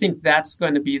 I think that's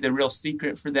going to be the real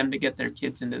secret for them to get their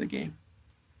kids into the game.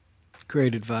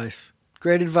 Great advice.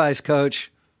 Great advice,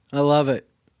 Coach. I love it.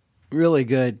 Really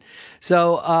good.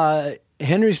 So,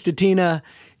 Henry Stetina,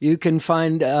 you can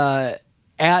find at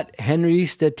Henry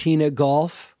Stetina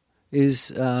Golf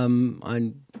is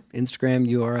on Instagram,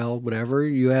 URL, whatever.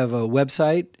 You have a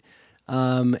website.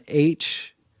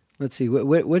 Let's see,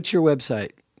 what's your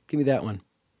website? Give me that one.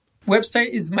 Website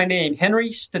is my name,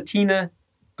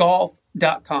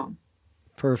 henrystetinagolf.com.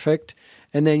 Perfect.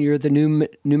 And then you're the New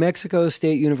Mexico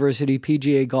State University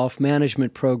PGA Golf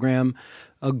Management Program,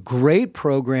 a great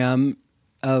program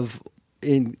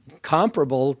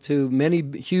comparable to many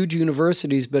huge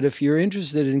universities. But if you're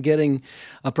interested in getting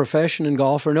a profession in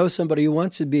golf or know somebody who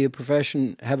wants to be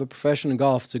have a profession in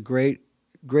golf, it's a great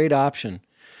option.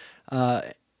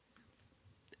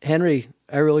 Henry,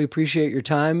 I really appreciate your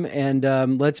time,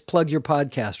 and let's plug your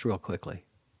podcast real quickly.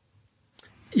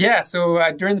 Yeah,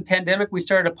 so during the pandemic, we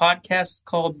started a podcast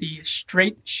called the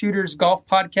Straight Shooters Golf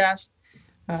Podcast.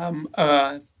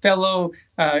 A fellow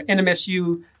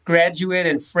NMSU graduate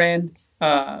and friend,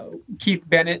 Keith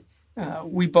Bennett,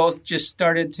 we both just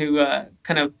started to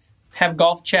kind of have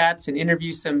golf chats and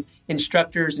interview some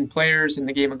instructors and players in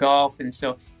the game of golf. And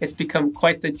so it's become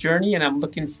quite the journey, and I'm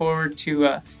looking forward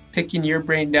to picking your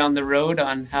brain down the road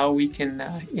on how we can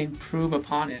improve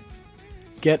upon it.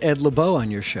 Get Ed LeBeau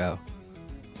on your show.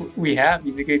 We have.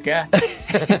 He's a good guy.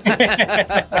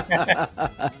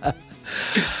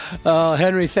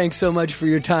 Henry, thanks so much for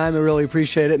your time. I really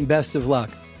appreciate it, and best of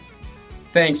luck.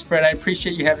 Thanks, Fred. I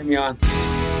appreciate you having me on.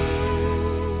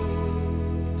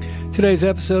 Today's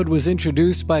episode was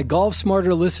introduced by Golf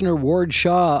Smarter listener Ward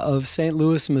Shaw of St.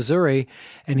 Louis, Missouri,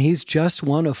 and he's just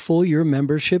won a full-year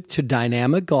membership to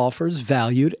Dynamic Golfers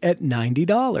valued at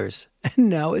 $90. And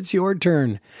now it's your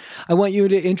turn. I want you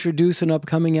to introduce an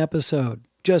upcoming episode.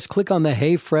 Just click on the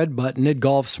Hey Fred button at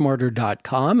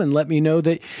golfsmarter.com and let me know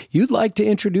that you'd like to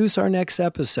introduce our next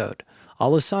episode.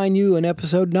 I'll assign you an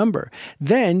episode number.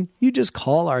 Then you just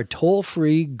call our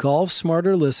toll-free Golf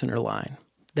Smarter listener line.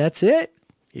 That's it.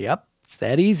 Yep, it's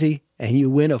that easy. And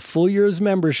you win a full year's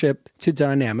membership to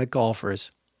Dynamic Golfers.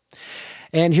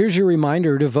 And here's your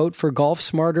reminder to vote for Golf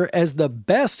Smarter as the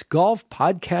best golf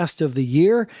podcast of the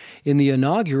year in the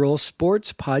inaugural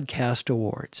Sports Podcast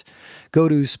Awards. Go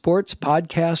to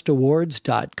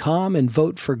sportspodcastawards.com and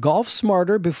vote for Golf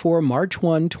Smarter before March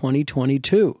 1,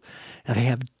 2022. Now, they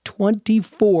have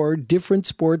 24 different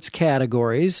sports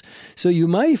categories, so you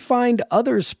might find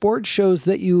other sports shows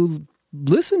that you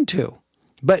listen to.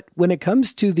 But when it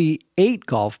comes to the 8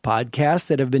 golf podcasts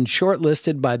that have been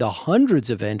shortlisted by the hundreds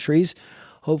of entries,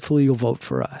 hopefully you'll vote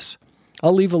for us.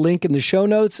 I'll leave a link in the show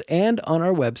notes and on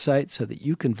our website so that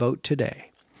you can vote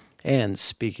today. And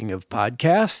speaking of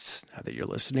podcasts, now that you're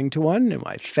listening to one, and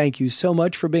I thank you so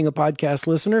much for being a podcast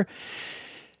listener,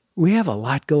 we have a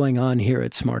lot going on here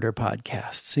at Smarter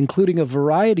Podcasts, including a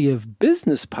variety of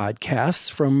business podcasts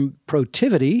from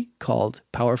Protivity called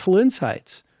Powerful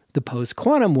Insights, The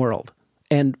Post-Quantum World,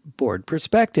 and Board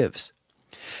Perspectives.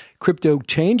 Crypto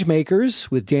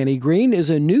Changemakers with Danny Green is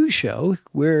a new show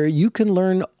where you can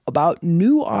learn about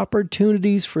new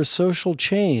opportunities for social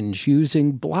change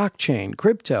using blockchain,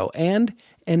 crypto, and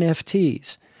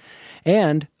NFTs.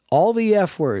 And All the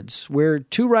F Words, where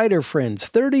 2 writer friends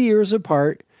 30 years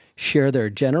apart share their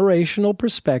generational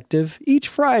perspective each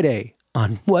Friday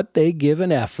on what they give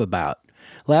an F about.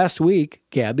 Last week,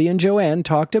 Gabby and Joanne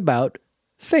talked about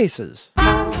faces.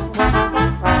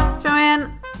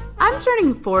 Joanne, I'm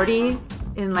turning 40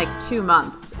 in like 2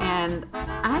 months, and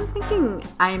I'm thinking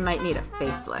I might need a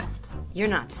facelift. You're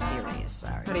not serious, are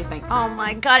you? What do you think? Oh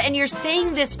my God, and you're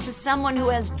saying this to someone who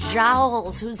has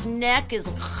jowls, whose neck is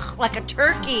like a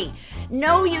turkey.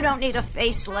 No, you don't need a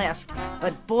facelift.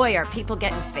 But boy, are people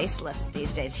getting facelifts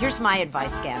these days. Here's my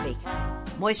advice, Gabby.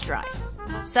 Moisturize.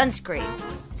 Sunscreen.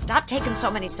 Stop taking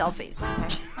so many selfies.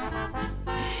 Okay.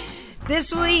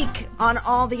 This week on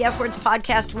All the F Words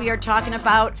podcast, we are talking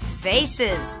about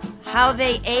faces, how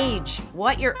they age,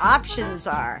 what your options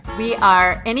are. We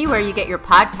are anywhere you get your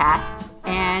podcasts,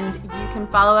 and you can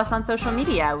follow us on social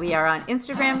media. We are on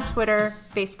Instagram, Twitter,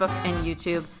 Facebook, and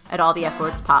YouTube at All the F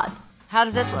Words Pod. How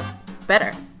does this look?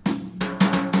 Better.